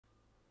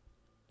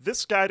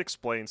This guide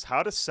explains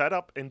how to set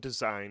up and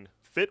design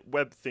Fit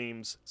Web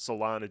Themes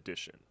Salon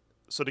Edition.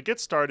 So to get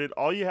started,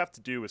 all you have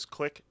to do is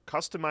click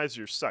Customize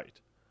Your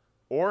Site,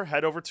 or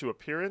head over to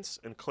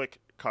Appearance and click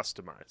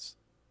Customize.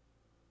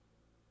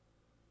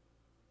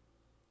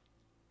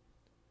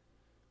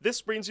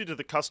 This brings you to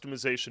the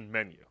customization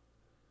menu.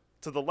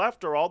 To the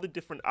left are all the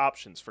different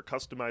options for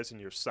customizing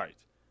your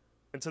site,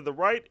 and to the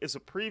right is a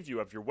preview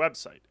of your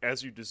website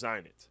as you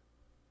design it.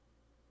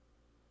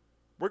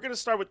 We're going to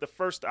start with the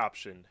first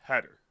option,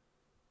 Header.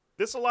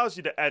 This allows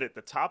you to edit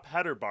the top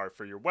header bar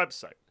for your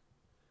website.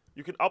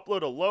 You can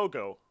upload a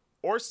logo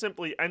or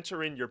simply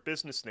enter in your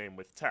business name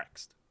with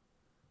text.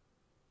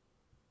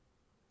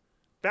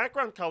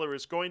 Background color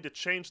is going to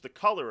change the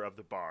color of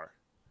the bar.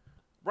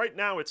 Right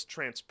now it's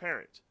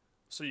transparent,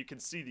 so you can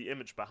see the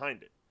image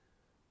behind it,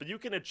 but you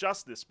can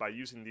adjust this by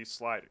using these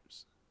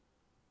sliders.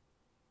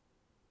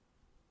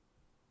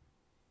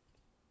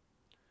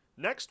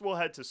 Next, we'll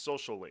head to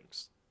social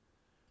links.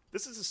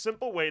 This is a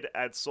simple way to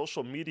add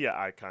social media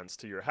icons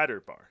to your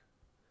header bar.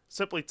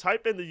 Simply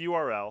type in the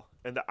URL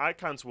and the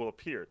icons will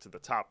appear to the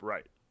top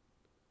right.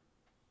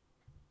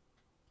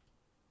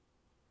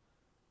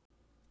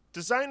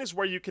 Design is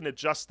where you can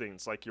adjust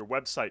things like your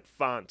website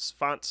fonts,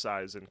 font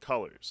size, and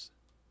colors.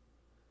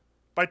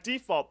 By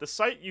default, the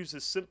site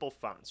uses simple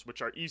fonts,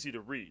 which are easy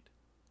to read,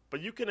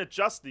 but you can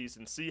adjust these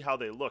and see how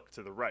they look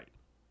to the right.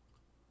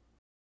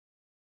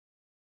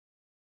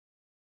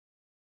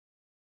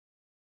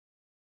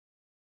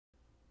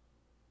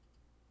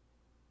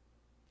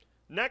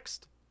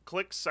 Next,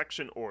 click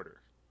Section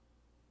Order.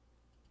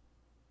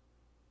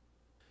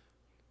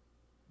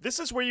 This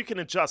is where you can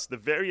adjust the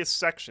various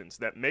sections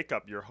that make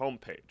up your home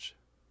page.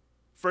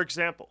 For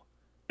example,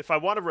 if I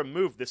want to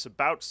remove this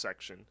About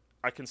section,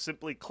 I can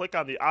simply click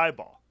on the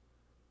eyeball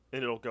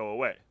and it'll go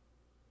away.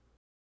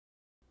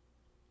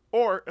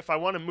 Or if I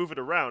want to move it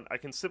around, I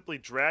can simply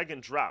drag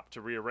and drop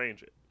to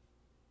rearrange it.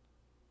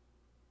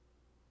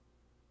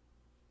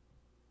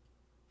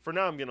 For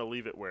now, I'm going to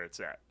leave it where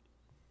it's at.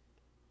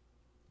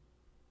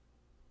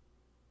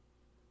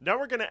 Now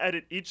we're going to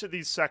edit each of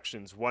these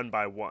sections one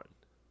by one.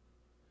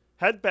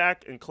 Head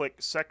back and click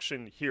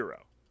Section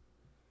Hero.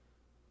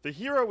 The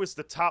hero is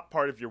the top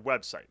part of your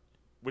website,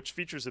 which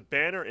features a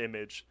banner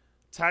image,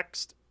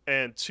 text,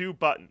 and 2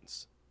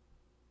 buttons.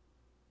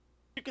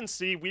 You can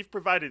see we've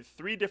provided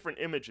 3 different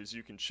images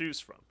you can choose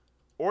from,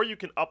 or you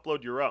can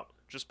upload your own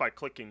just by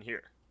clicking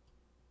here.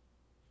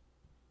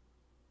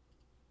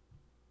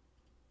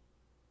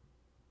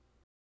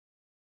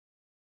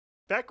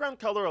 Background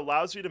color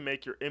allows you to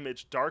make your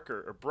image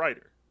darker or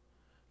brighter.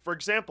 For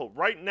example,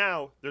 right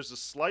now there's a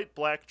slight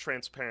black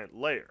transparent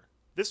layer.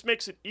 This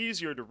makes it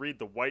easier to read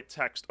the white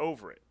text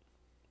over it.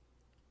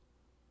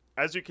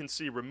 As you can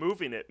see,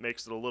 removing it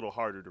makes it a little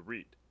harder to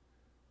read.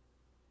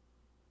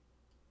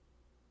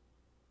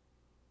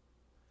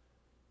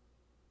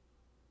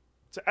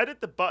 To edit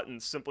the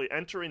buttons, simply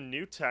enter in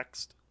new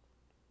text,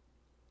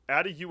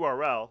 add a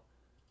URL,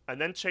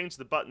 and then change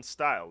the button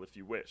style if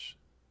you wish.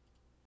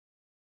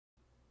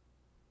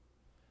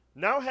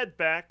 Now head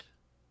back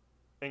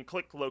and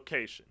click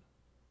Location.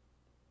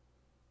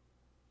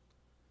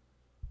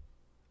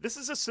 This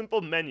is a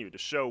simple menu to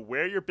show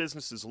where your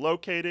business is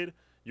located,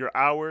 your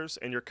hours,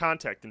 and your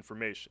contact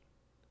information.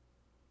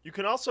 You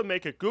can also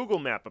make a Google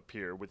map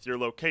appear with your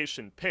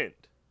location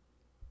pinned.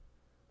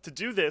 To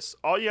do this,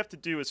 all you have to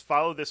do is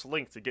follow this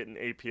link to get an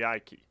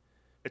API key.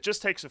 It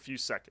just takes a few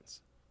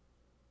seconds.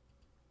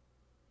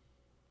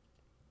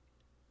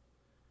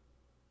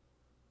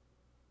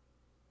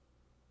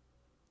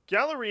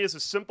 Gallery is a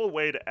simple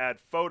way to add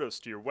photos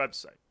to your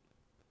website.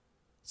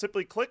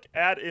 Simply click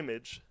Add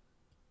Image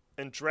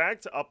and drag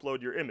to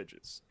upload your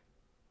images.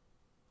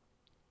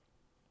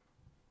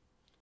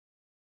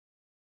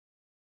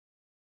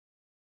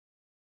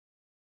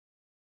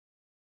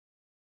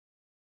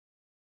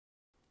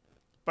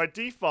 By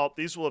default,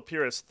 these will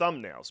appear as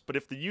thumbnails, but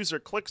if the user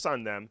clicks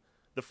on them,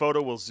 the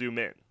photo will zoom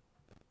in.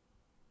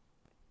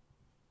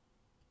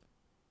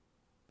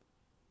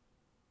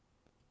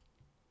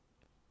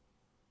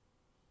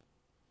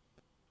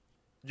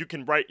 You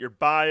can write your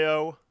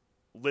bio,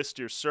 list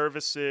your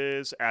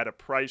services, add a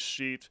price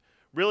sheet,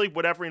 really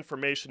whatever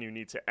information you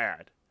need to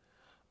add.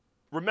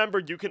 Remember,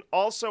 you can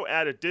also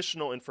add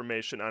additional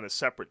information on a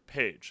separate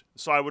page,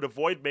 so I would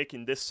avoid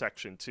making this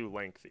section too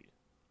lengthy.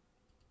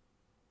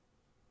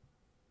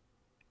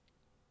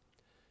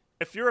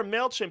 If you're a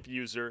MailChimp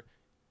user,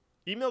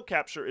 email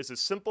capture is a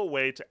simple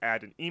way to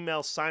add an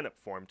email sign-up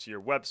form to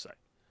your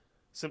website.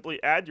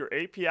 Simply add your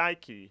API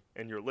key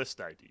and your list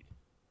ID.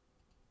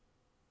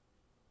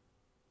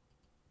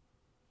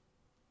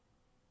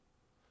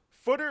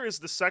 Footer is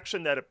the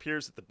section that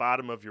appears at the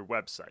bottom of your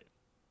website.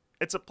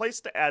 It's a place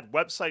to add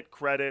website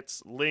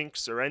credits,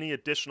 links, or any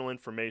additional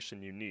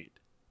information you need.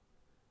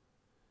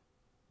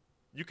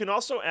 You can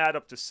also add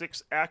up to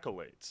 6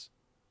 accolades,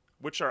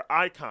 which are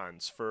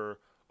icons for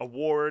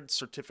awards,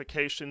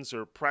 certifications,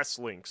 or press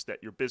links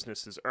that your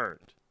business has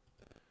earned.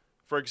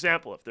 For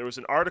example, if there was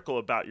an article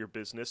about your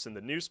business in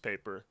the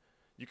newspaper,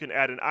 You can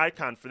add an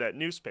icon for that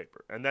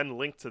newspaper and then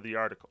link to the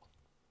article.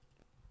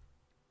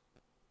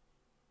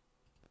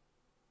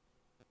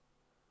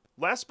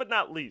 Last but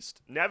not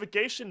least,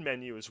 navigation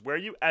menu is where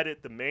you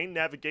edit the main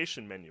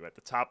navigation menu at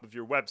the top of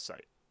your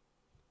website.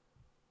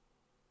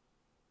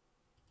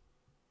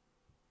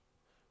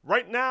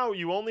 Right now,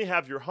 you only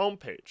have your home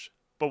page,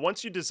 but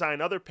once you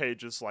design other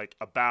pages like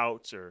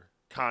About or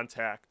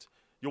Contact,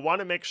 you'll want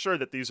to make sure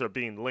that these are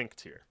being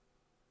linked here.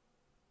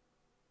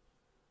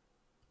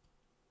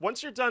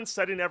 Once you're done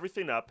setting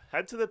everything up,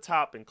 head to the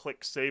top and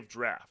click Save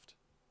Draft.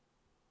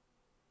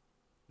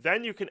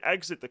 Then you can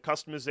exit the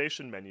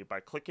customization menu by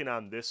clicking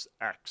on this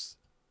X.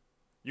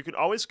 You can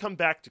always come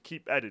back to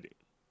keep editing.